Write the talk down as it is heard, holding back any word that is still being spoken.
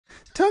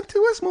talk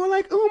to us more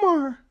like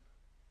Umar.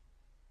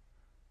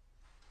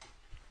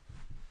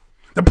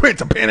 The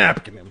Prince of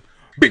Pan-African.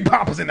 Big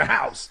Papa's in the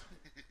house.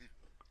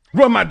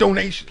 Run my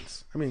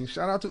donations. I mean,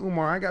 shout out to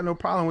Umar. I ain't got no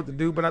problem with the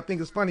dude, but I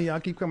think it's funny y'all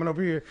keep coming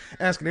over here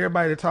asking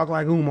everybody to talk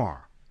like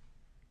Umar.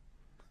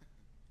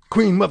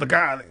 Queen Mother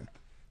Garland.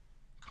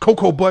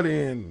 Cocoa Butter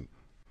and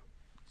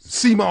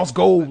sea moss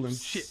gold and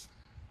shit.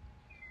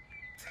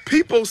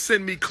 People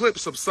send me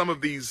clips of some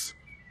of these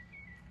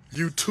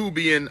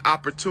YouTubian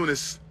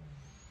opportunist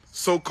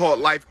so-called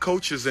life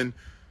coaches, and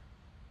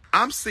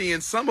I'm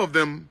seeing some of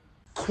them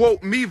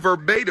quote me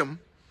verbatim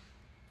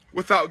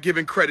without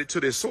giving credit to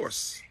their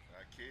source.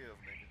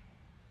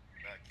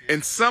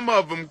 And some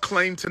of them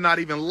claim to not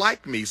even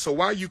like me. So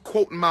why are you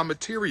quoting my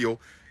material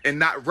and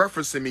not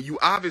referencing me? You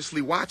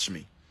obviously watch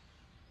me.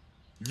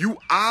 You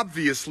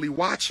obviously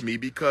watch me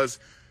because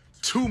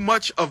too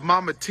much of my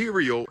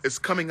material is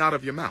coming out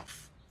of your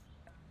mouth.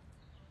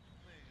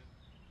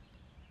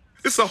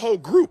 It's a whole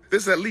group.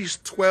 There's at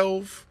least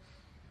 12.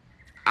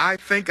 I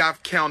think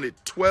I've counted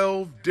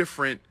 12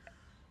 different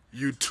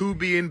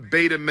YouTubian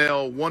beta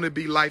male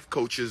wannabe life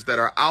coaches that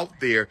are out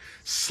there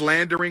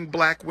slandering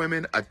black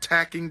women,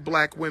 attacking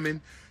black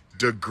women,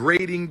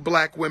 degrading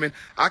black women.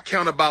 I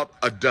count about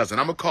a dozen.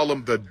 I'm going to call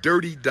them the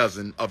dirty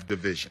dozen of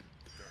division.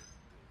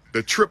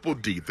 The triple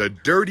D, the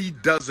dirty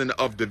dozen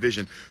of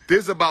division.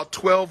 There's about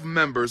 12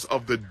 members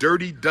of the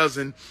dirty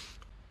dozen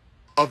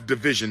of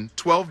division,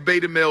 12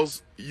 beta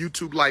males,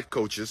 YouTube life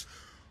coaches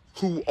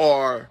who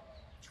are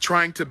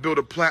trying to build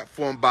a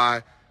platform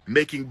by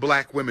making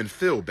black women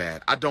feel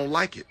bad. I don't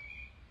like it.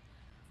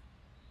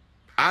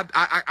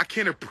 I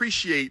can't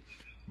appreciate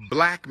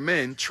black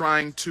men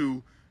trying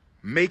to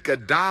make a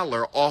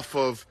dollar off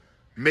of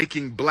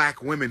making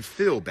black women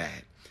feel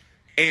bad.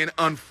 And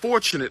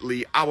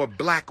unfortunately, our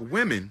black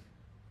women,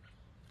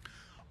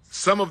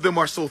 some of them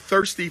are so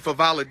thirsty for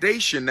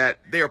validation that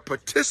they're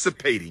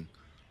participating.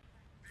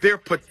 They're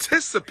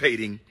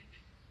participating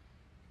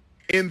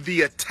in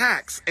the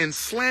attacks and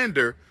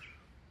slander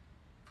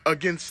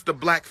against the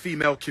black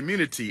female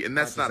community, and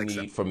that's not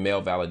acceptable. Need for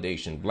male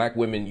validation. Black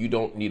women, you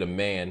don't need a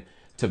man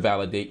to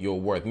validate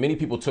your worth. Many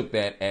people took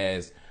that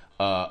as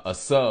a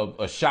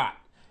shot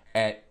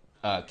at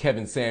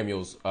Kevin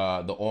Samuels,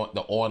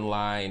 the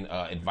online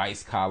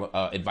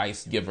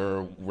advice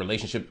giver,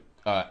 relationship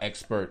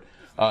expert.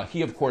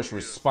 He, of course,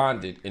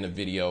 responded in a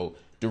video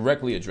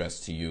directly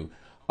addressed to you.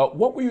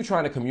 What were you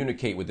trying to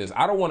communicate with this?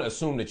 I don't want to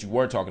assume that you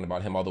were talking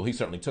about him, although he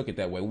certainly took it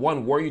that way.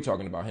 One, were you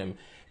talking about him?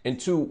 And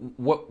two,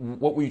 what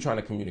were you trying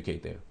to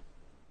communicate there?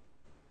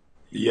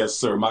 Yes,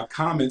 sir. My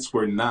comments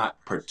were not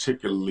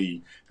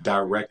particularly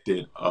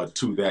directed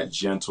to that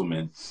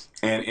gentleman.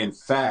 And in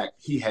fact,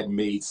 he had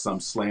made some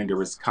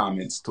slanderous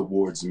comments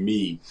towards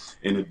me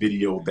in a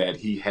video that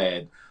he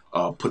had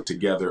put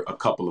together a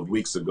couple of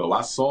weeks ago.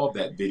 I saw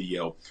that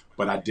video,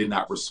 but I did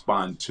not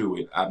respond to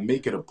it. I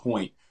make it a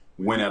point,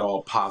 when at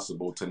all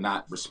possible, to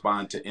not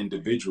respond to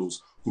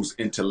individuals whose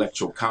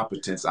intellectual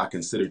competence I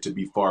consider to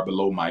be far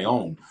below my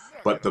own.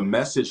 But the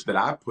message that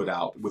I put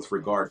out with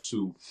regard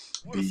to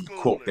the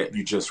quote that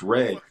you just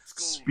read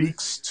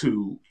speaks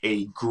to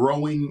a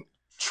growing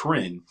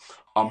trend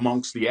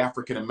amongst the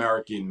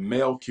African-American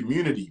male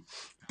community,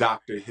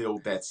 Dr. Hill,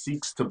 that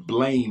seeks to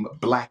blame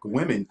black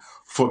women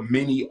for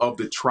many of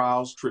the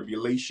trials,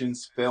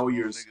 tribulations,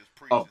 failures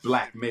of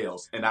black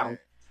males. And I don't.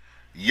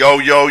 Yo,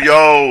 yo,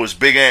 yo, it's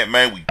Big Ant,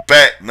 man. We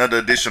back. Another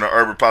edition of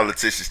Urban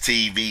Politicians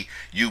TV,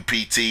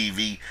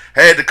 UPTV.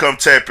 Had to come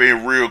tap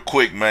in real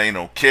quick, man,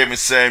 on Kevin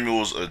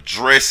Samuels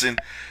addressing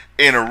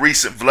in a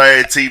recent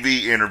Vlad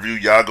TV interview.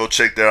 Y'all go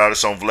check that out.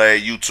 It's on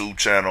Vlad YouTube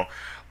channel.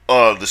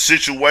 The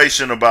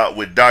situation about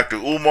with Dr.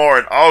 Umar,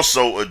 and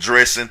also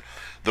addressing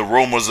the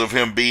rumors of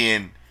him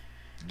being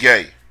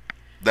gay.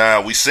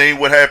 Now, we seen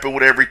what happened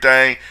with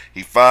everything.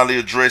 He finally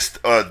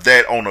addressed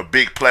that on a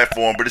big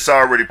platform, but it's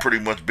already pretty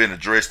much been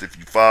addressed. If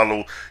you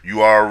follow,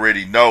 you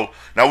already know.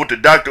 Now, with the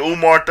Dr.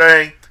 Umar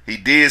thing, he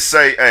did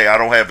say, hey, I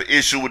don't have an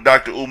issue with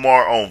Dr.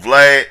 Umar on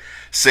Vlad.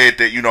 Said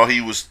that, you know, he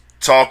was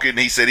talking.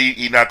 He said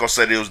he not going to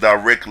say that it was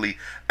directly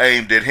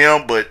aimed at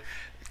him, but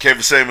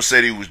Kevin Samuels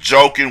said he was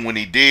joking. When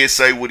he did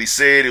say what he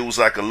said, it was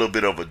like a little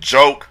bit of a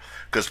joke,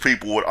 because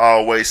people would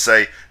always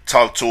say,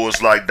 talk to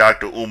us like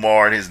Dr.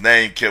 Umar, and his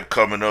name kept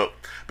coming up,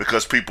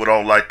 because people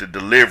don't like the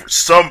delivery.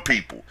 Some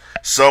people,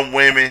 some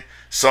women,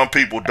 some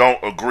people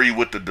don't agree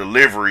with the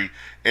delivery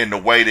and the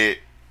way that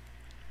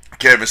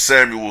Kevin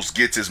Samuels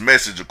gets his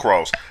message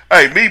across.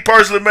 Hey, me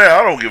personally, man,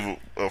 I don't give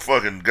a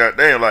fucking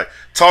goddamn. Like,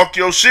 talk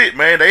your shit,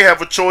 man. They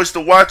have a choice to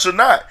watch or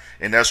not.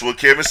 And that's what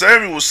Kevin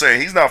Samuels was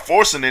saying. He's not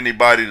forcing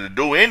anybody to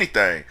do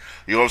anything.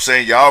 You know what I'm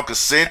saying? Y'all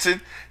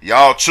consenting.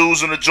 Y'all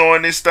choosing to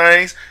join these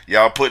things.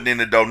 Y'all putting in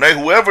the donate.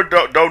 Whoever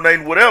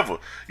donating whatever.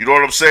 You know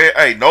what I'm saying?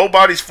 Hey,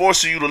 nobody's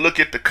forcing you to look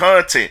at the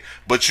content.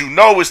 But you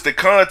know it's the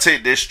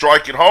content that's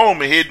striking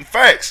home and hidden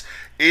facts.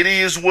 It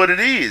is what it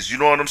is. You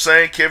know what I'm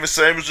saying? Kevin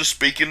Samuels is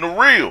speaking the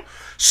real.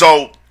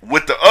 So,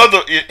 with the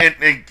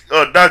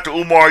other, Dr.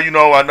 Umar, you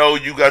know, I know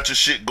you got your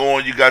shit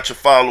going. You got your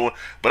following.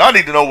 But I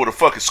need to know where the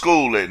fucking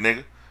school at,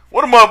 nigga.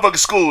 Where the motherfucking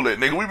school at,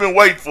 nigga? We been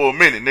waiting for a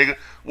minute, nigga.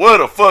 Where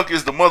the fuck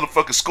is the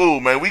motherfucking school,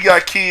 man? We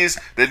got kids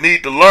that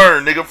need to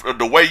learn, nigga,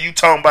 the way you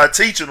talking about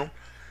teaching them.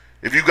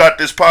 If you got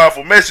this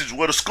powerful message,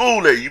 where the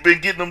school at? You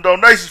been getting them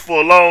donations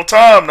for a long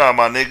time now,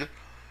 my nigga.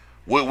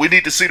 We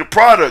need to see the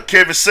product.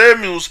 Kevin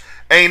Samuels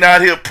ain't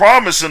out here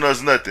promising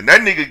us nothing.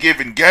 That nigga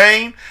giving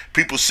game,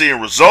 people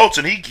seeing results,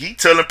 and he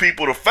telling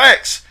people the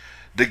facts.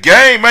 The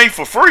game ain't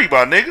for free,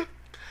 my nigga.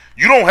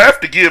 You don't have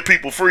to give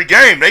people free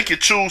game. They can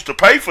choose to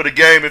pay for the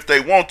game if they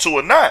want to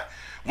or not.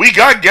 We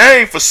got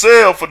game for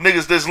sale for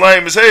niggas that's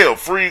lame as hell.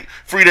 Free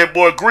that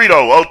boy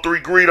Greedo, 03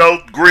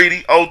 Greedo,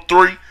 Greedy,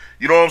 03.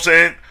 You know what I'm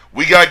saying?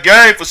 We got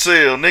game for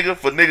sale, nigga,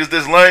 for niggas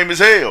that's lame as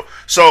hell.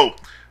 So,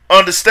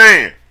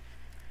 understand,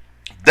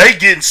 they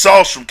getting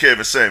sauce from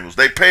Kevin Samuels.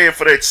 They paying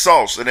for that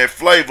sauce and that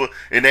flavor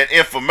and that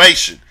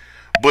information.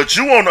 But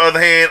you, on the other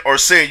hand, are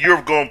saying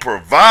you're going to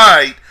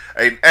provide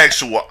an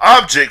actual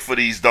object for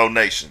these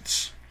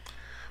donations.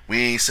 We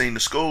ain't seen the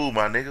school,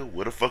 my nigga.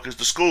 Where the fuck is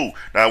the school?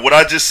 Now, what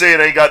I just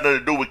said ain't got nothing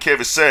to do with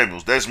Kevin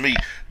Samuels. That's me,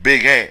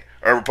 Big Ant,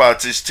 Urban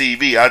Politics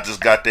TV. I just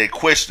got that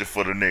question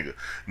for the nigga.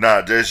 Nah,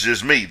 that's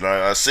just me. Like,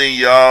 I seen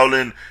y'all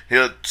in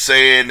here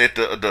saying that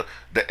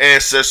the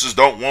ancestors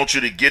don't want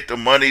you to get the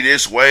money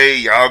this way.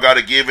 Y'all got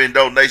to give in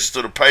donations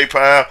to the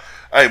PayPal.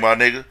 Hey, my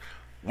nigga,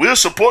 we'll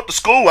support the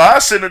school. I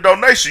send a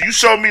donation. You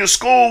show me a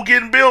school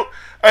getting built.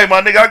 Hey,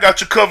 my nigga, I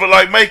got you covered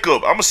like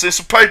makeup. I'm going to send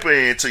some paper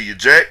in to you,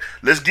 Jack.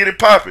 Let's get it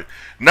popping.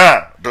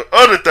 Now, the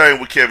other thing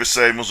with Kevin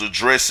Samuels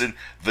addressing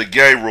the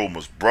gay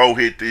rumors. Bro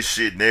hit this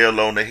shit nail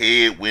on the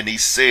head when he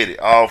said it.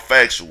 All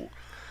factual.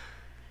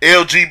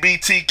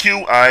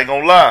 LGBTQ, I ain't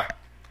gonna lie.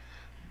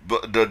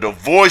 But the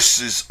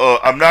voices,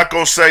 I'm not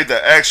gonna say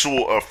the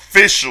actual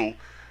official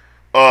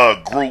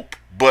group,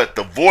 but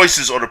the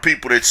voices are the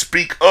people that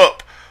speak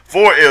up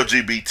for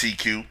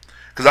LGBTQ.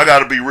 Because I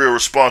gotta be real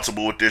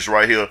responsible with this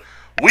right here.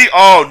 We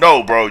all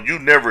know, bro, you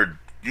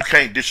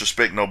can't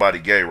disrespect nobody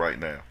gay right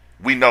now.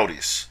 We know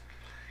this.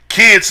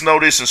 Kids know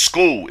this in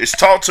school. It's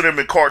taught to them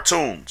in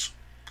cartoons.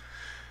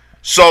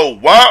 So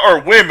why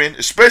are women,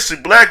 especially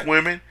black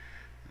women,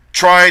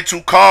 trying to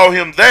call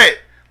him that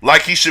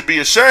like he should be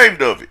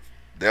ashamed of it?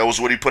 That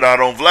was what he put out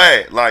on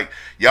Vlad. Like,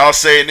 y'all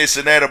saying this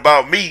and that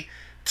about me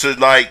to,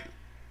 like,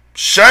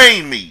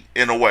 shame me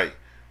in a way.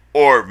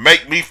 Or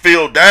make me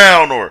feel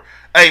down, or,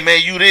 hey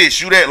man, you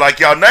this, you that, like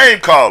y'all name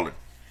calling.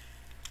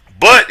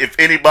 But if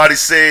anybody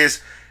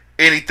says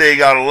anything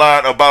out of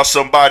line about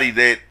somebody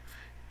that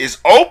is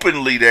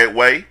openly that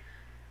way,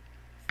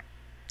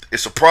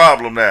 it's a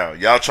problem now.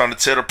 Y'all trying to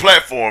tear the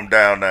platform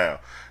down now.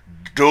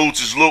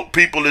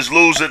 People is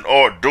losing,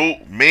 or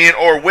men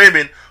or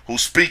women who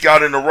speak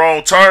out in the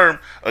wrong term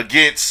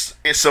against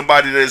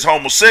somebody that is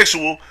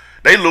homosexual,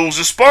 they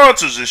losing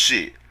sponsors and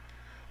shit.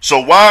 So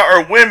why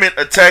are women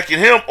attacking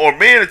him or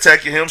men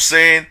attacking him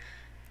saying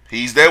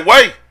he's that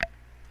way?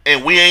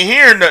 And we ain't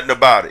hearing nothing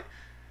about it.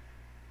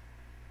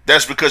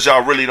 That's because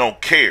y'all really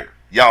don't care.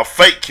 Y'all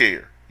fake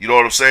care. You know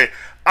what I'm saying?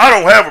 I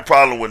don't have a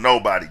problem with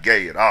nobody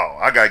gay at all.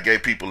 I got gay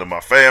people in my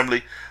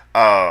family.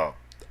 I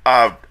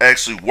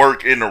actually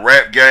work in the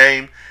rap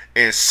game,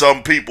 and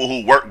some people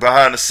who work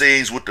behind the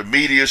scenes with the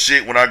media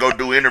shit, when I go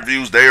do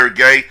interviews, they are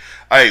gay.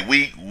 Hey,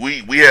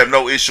 we have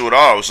no issue at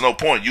all. It's no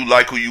point. You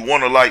like who you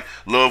want to like,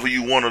 love who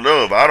you want to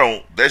love.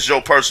 That's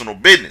your personal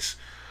business.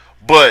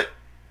 But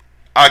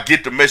I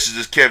get the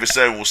messages Kevin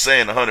Samuels was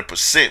saying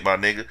 100%, my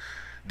nigga.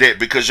 That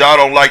because y'all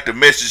don't like the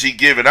message he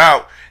giving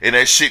out, and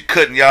that shit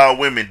cutting y'all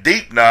women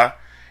deep now,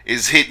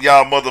 is hitting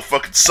y'all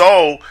motherfucking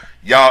soul,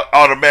 y'all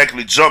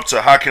automatically jump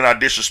to, how can I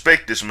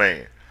disrespect this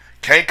man?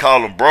 Can't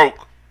call him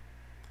broke.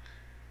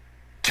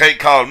 Can't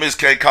call him this,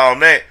 can't call him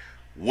that.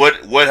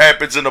 What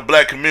happens in the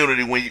black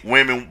community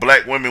when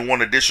black women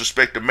want to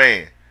disrespect a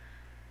man?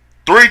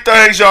 3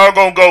 things y'all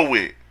gonna go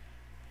with.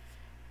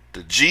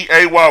 The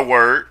G-A-Y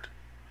word,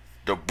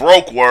 the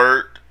broke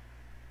word,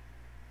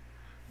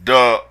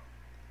 the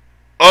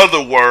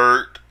other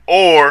word,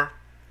 or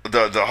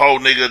the whole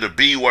nigga, the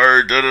B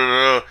word,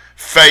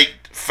 fake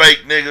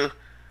nigga,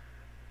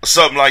 or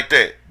something like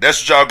that.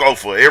 That's what y'all go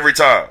for every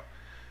time.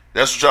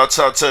 That's what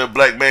y'all tell a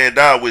black man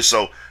down with.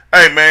 So,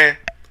 hey man,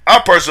 I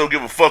personally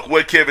don't give a fuck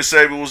what Kevin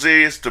Samuels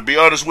is. To be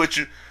honest with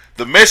you,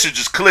 the message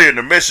is clear and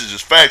the message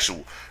is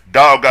factual.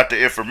 Dog got the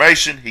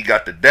information, he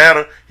got the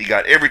data, he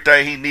got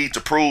everything he needs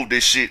to prove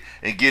this shit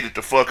and get it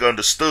the fuck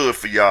understood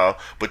for y'all.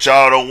 But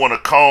y'all don't want to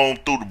comb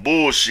through the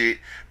bullshit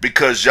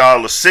because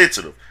y'all are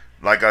sensitive.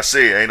 Like I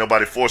said, ain't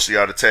nobody forcing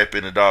y'all to tap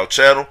in the dog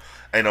channel.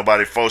 Ain't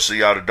nobody forcing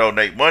y'all to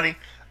donate money.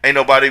 Ain't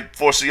nobody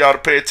forcing y'all to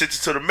pay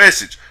attention to the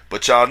message.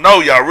 But y'all know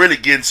y'all really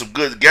getting some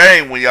good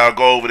game when y'all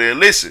go over there and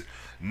listen.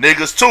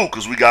 Niggas too,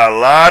 because we got a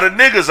lot of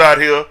niggas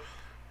out here,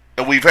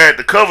 and we've had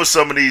to cover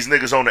some of these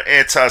niggas on the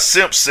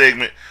anti-simp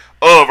segment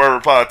of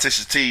Urban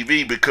Politicians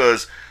TV,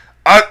 because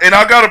I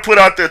got to put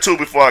out there too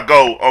before I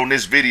go on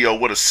this video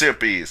what a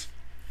simp is.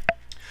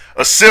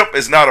 A simp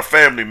is not a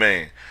family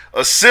man.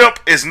 A simp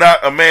is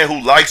not a man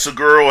who likes a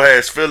girl,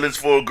 has feelings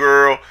for a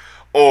girl,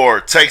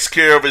 or takes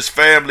care of his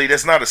family.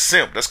 That's not a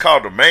simp. That's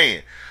called a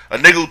man. A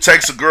nigga who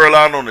takes a girl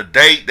out on a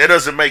date, that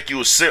doesn't make you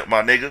a simp,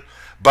 my nigga.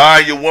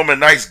 Buying your woman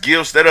nice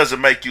gifts, that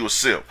doesn't make you a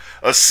simp.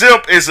 A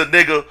simp is a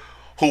nigga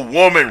who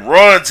woman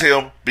runs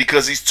him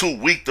because he's too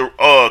weak to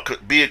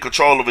be in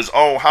control of his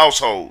own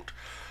household.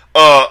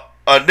 A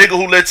nigga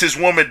who lets his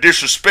woman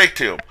disrespect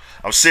him.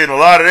 I'm seeing a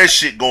lot of that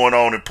shit going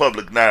on in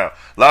public now.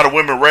 A lot of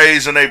women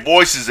raising their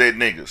voices at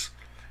niggas.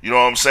 You know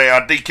what I'm saying?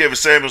 I think Kevin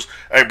Samuels,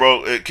 hey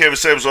bro, Kevin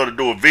Samuels ought to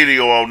do a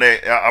video on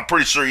that. I'm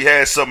pretty sure he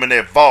has something in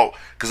that vault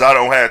because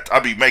I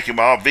be making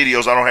my own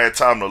videos. I don't have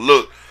time to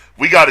look.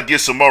 We got to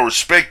get some more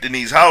respect in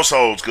these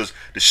households because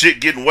the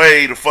shit getting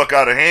way the fuck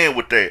out of hand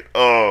with that.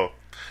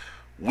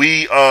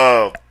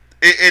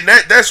 And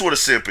that's what a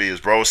simp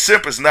is, bro. A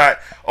simp is not,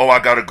 oh, I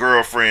got a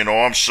girlfriend,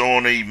 or I'm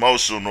showing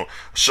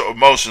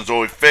emotions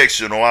or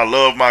affection, or I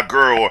love my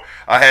girl, or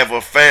I have a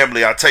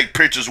family, I take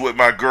pictures with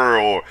my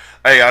girl, or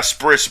hey, I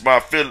express my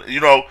feelings, you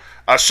know,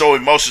 I show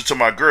emotion to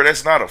my girl.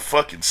 That's not a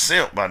fucking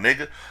simp, my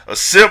nigga. A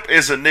simp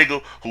is a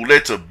nigga who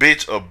lets a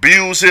bitch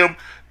abuse him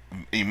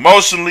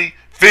emotionally,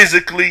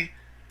 physically,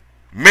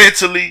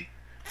 mentally,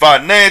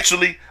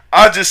 financially.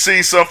 I just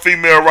seen some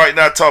female right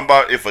now talking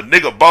about if a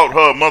nigga bought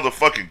her a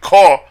motherfucking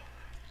car,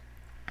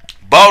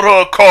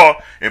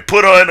 and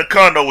put her in the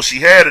condo. Well, she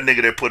had a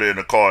nigga that put her in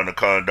the car in the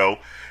condo,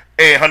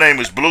 and her name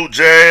is Blue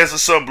Jazz or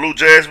something, Blue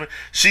Jasmine.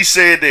 She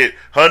said that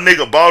her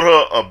nigga bought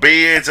her a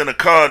beds in a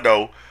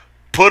condo,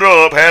 put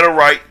her up, had her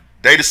right.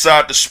 They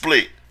decided to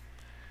split.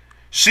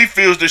 She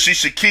feels that she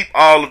should keep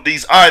all of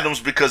these items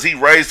because he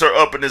raised her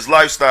up in his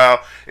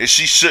lifestyle, and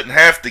she shouldn't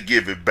have to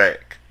give it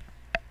back.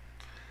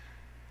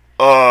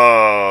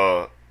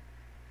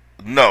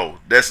 No,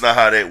 that's not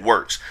how that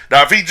works.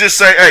 Now, if he just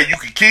say, hey, you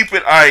can keep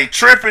it, I ain't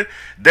tripping,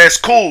 that's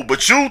cool.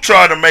 But you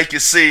trying to make it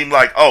seem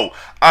like, oh,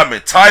 I'm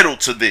entitled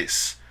to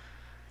this.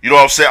 You know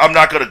what I'm saying? I'm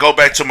not going to go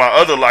back to my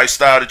other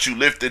lifestyle that you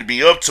lifted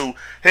me up to.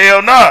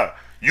 Hell nah.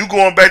 You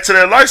going back to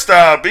that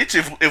lifestyle, bitch,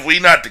 if we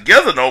not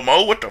together no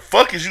more. What the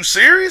fuck? Is you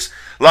serious?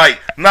 Like,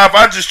 now, if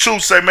I just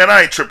choose to say, man,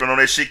 I ain't tripping on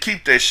that shit,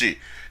 keep that shit.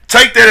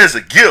 Take that as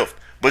a gift.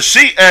 But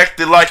she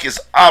acted like it's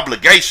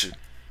obligation.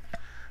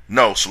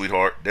 No,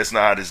 sweetheart, that's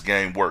not how this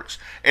game works.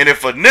 And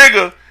if a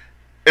nigga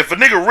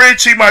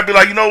rich, he might be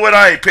like, you know what,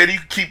 I ain't petty, you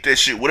can keep that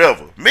shit,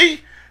 whatever.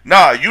 Me?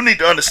 Nah, you need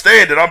to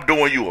understand that I'm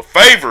doing you a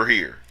favor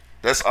here.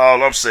 That's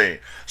all I'm saying.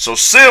 So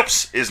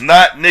simps is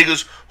not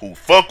niggas who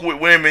fuck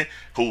with women,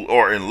 who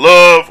are in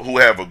love, who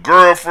have a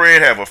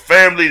girlfriend, have a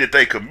family that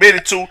they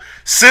committed to.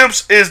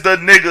 Simps is the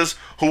niggas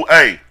who,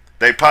 hey,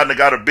 they partner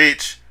got a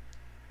bitch.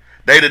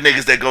 They the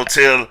niggas that go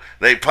tell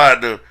they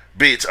partner,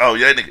 bitch, oh,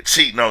 yeah, that nigga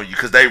cheating on you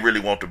because they really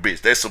want the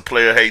bitch. That's some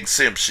player hating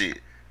simp shit.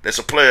 That's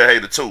a player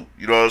hater too.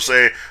 You know what I'm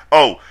saying?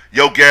 Oh,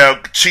 your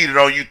gal cheated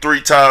on you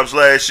 3 times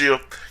last year.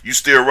 You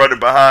still running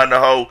behind the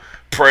hoe,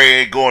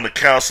 praying, going to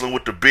counseling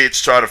with the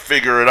bitch, trying to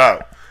figure it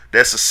out.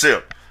 That's a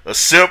simp. A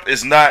simp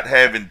is not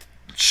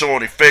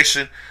showing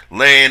affection,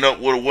 laying up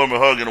with a woman,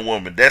 hugging a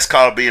woman. That's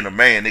called being a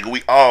man, nigga.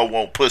 We all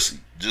want pussy.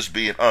 Just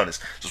being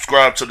honest.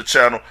 Subscribe to the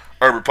channel,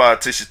 Urban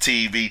Politician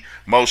TV.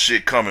 More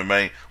shit coming,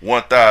 man.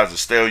 1,000.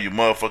 Stay on your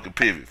motherfucking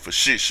pivot for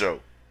shit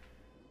show.